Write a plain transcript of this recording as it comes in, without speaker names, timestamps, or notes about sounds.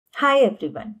Hi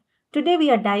everyone. Today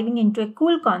we are diving into a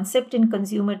cool concept in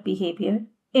consumer behavior,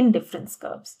 indifference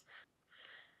curves.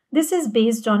 This is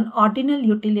based on ordinal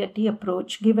utility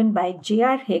approach given by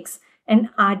J.R. Hicks and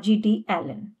R.G.D.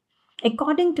 Allen.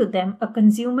 According to them, a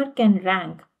consumer can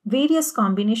rank various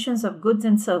combinations of goods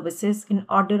and services in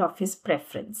order of his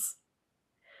preference.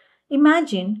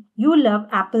 Imagine you love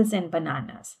apples and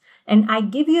bananas, and I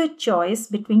give you a choice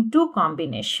between two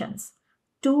combinations,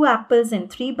 2 apples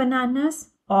and 3 bananas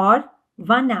or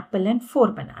 1 apple and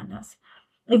 4 bananas.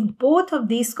 If both of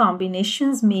these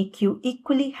combinations make you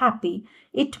equally happy,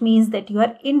 it means that you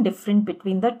are indifferent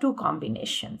between the two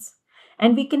combinations.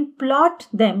 And we can plot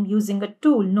them using a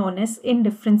tool known as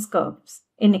indifference curves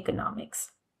in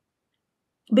economics.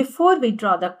 Before we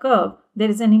draw the curve, there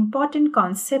is an important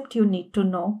concept you need to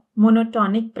know: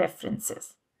 monotonic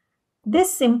preferences.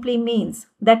 This simply means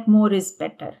that more is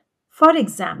better. For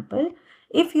example,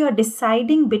 if you are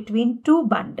deciding between two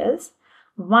bundles,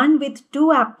 one with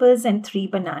 2 apples and 3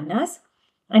 bananas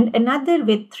and another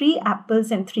with 3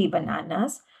 apples and 3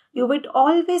 bananas, you would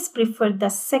always prefer the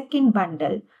second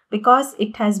bundle because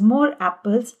it has more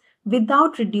apples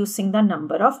without reducing the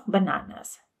number of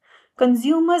bananas.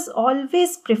 Consumers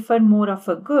always prefer more of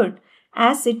a good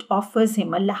as it offers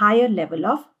him a higher level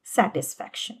of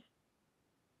satisfaction.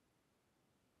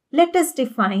 Let us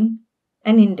define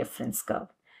an indifference curve.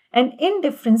 An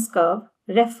indifference curve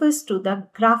refers to the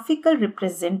graphical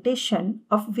representation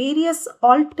of various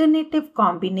alternative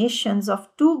combinations of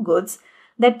two goods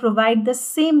that provide the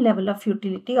same level of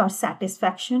utility or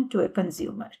satisfaction to a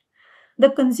consumer. The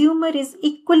consumer is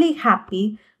equally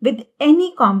happy with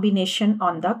any combination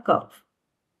on the curve.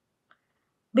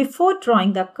 Before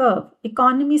drawing the curve,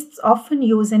 economists often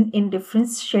use an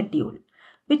indifference schedule,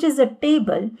 which is a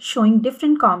table showing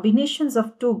different combinations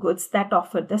of two goods that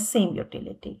offer the same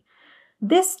utility.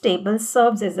 This table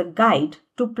serves as a guide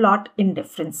to plot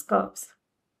indifference curves.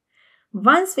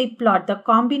 Once we plot the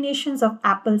combinations of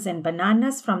apples and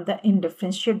bananas from the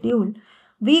indifference schedule,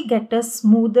 we get a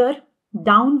smoother,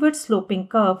 downward sloping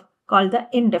curve called the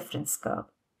indifference curve.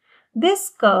 This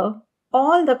curve,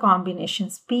 all the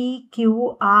combinations P,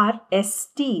 Q, R, S,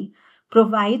 T,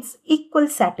 provides equal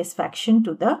satisfaction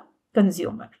to the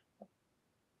consumer.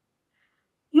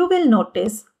 You will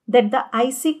notice that the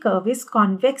IC curve is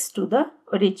convex to the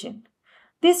origin.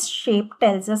 This shape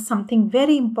tells us something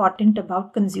very important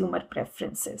about consumer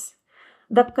preferences.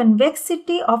 The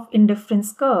convexity of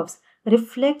indifference curves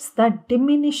reflects the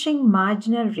diminishing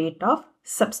marginal rate of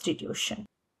substitution.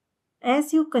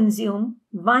 As you consume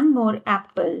one more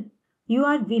apple, you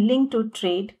are willing to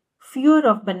trade fewer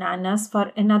of bananas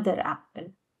for another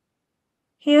apple.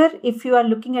 Here, if you are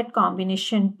looking at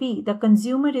combination P, the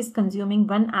consumer is consuming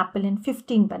 1 apple and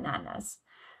 15 bananas.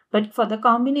 But for the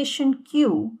combination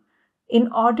Q,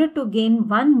 in order to gain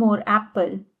 1 more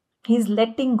apple, he is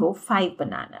letting go 5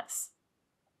 bananas.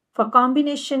 For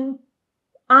combination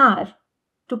R,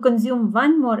 to consume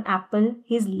 1 more apple,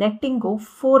 he is letting go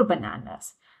 4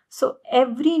 bananas. So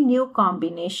every new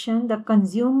combination, the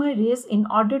consumer is, in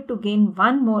order to gain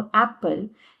 1 more apple,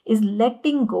 is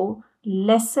letting go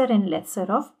lesser and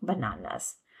lesser of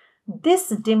bananas. This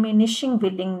diminishing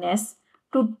willingness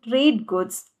to trade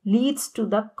goods leads to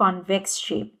the convex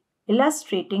shape,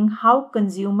 illustrating how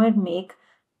consumers make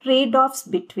trade-offs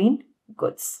between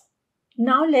goods.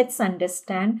 Now let's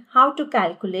understand how to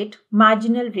calculate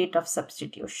marginal rate of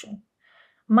substitution.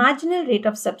 Marginal rate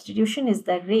of substitution is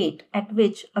the rate at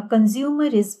which a consumer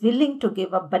is willing to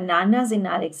give up bananas in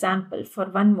our example for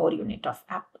 1 more unit of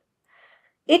apple.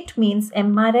 It means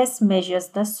MRS measures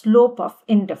the slope of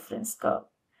indifference curve.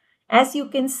 As you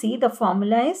can see, the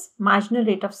formula is marginal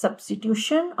rate of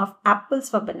substitution of apples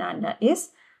for banana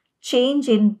is change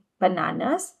in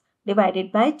bananas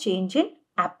divided by change in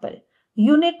apple.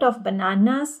 Unit of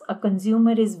bananas a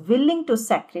consumer is willing to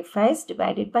sacrifice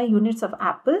divided by units of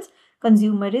apples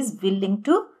consumer is willing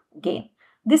to gain.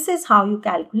 This is how you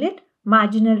calculate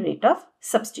marginal rate of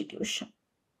substitution.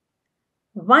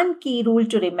 One key rule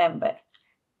to remember: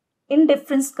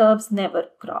 indifference curves never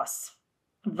cross.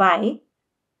 Why?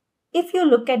 If you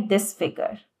look at this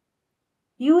figure,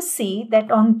 you see that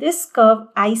on this curve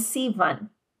IC1,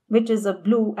 which is a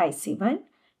blue IC1,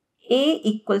 A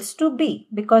equals to B,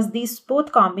 because these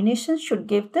both combinations should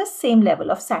give the same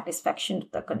level of satisfaction to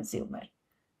the consumer.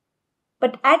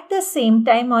 But at the same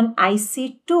time on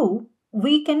IC2,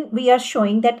 we are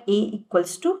showing that A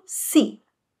equals to C.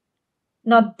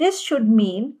 Now this should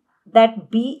mean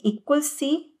that B equals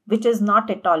C, which is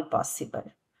not at all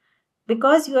possible,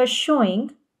 because you are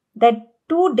showing that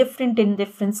two different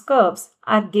indifference curves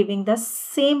are giving the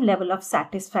same level of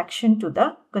satisfaction to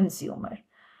the consumer.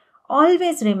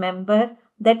 Always remember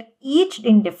that each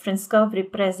indifference curve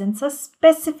represents a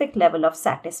specific level of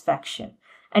satisfaction,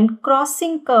 and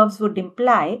crossing curves would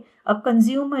imply a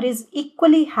consumer is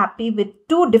equally happy with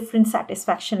two different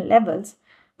satisfaction levels,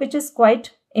 which is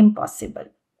quite impossible.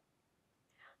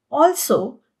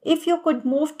 Also, if you could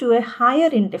move to a higher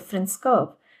indifference curve,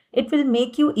 it will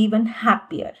make you even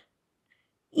happier.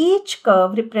 Each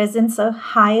curve represents a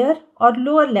higher or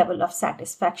lower level of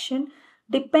satisfaction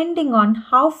depending on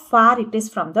how far it is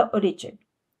from the origin.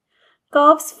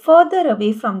 Curves further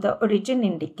away from the origin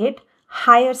indicate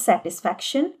higher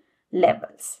satisfaction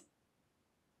levels.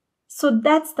 So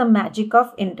that's the magic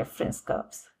of indifference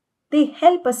curves. They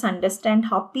help us understand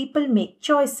how people make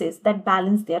choices that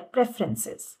balance their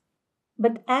preferences.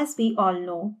 But as we all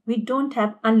know, we don't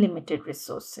have unlimited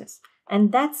resources,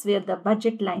 and that's where the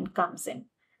budget line comes in,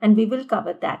 and we will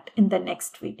cover that in the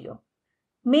next video.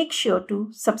 Make sure to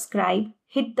subscribe,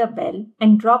 hit the bell,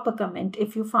 and drop a comment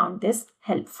if you found this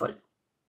helpful.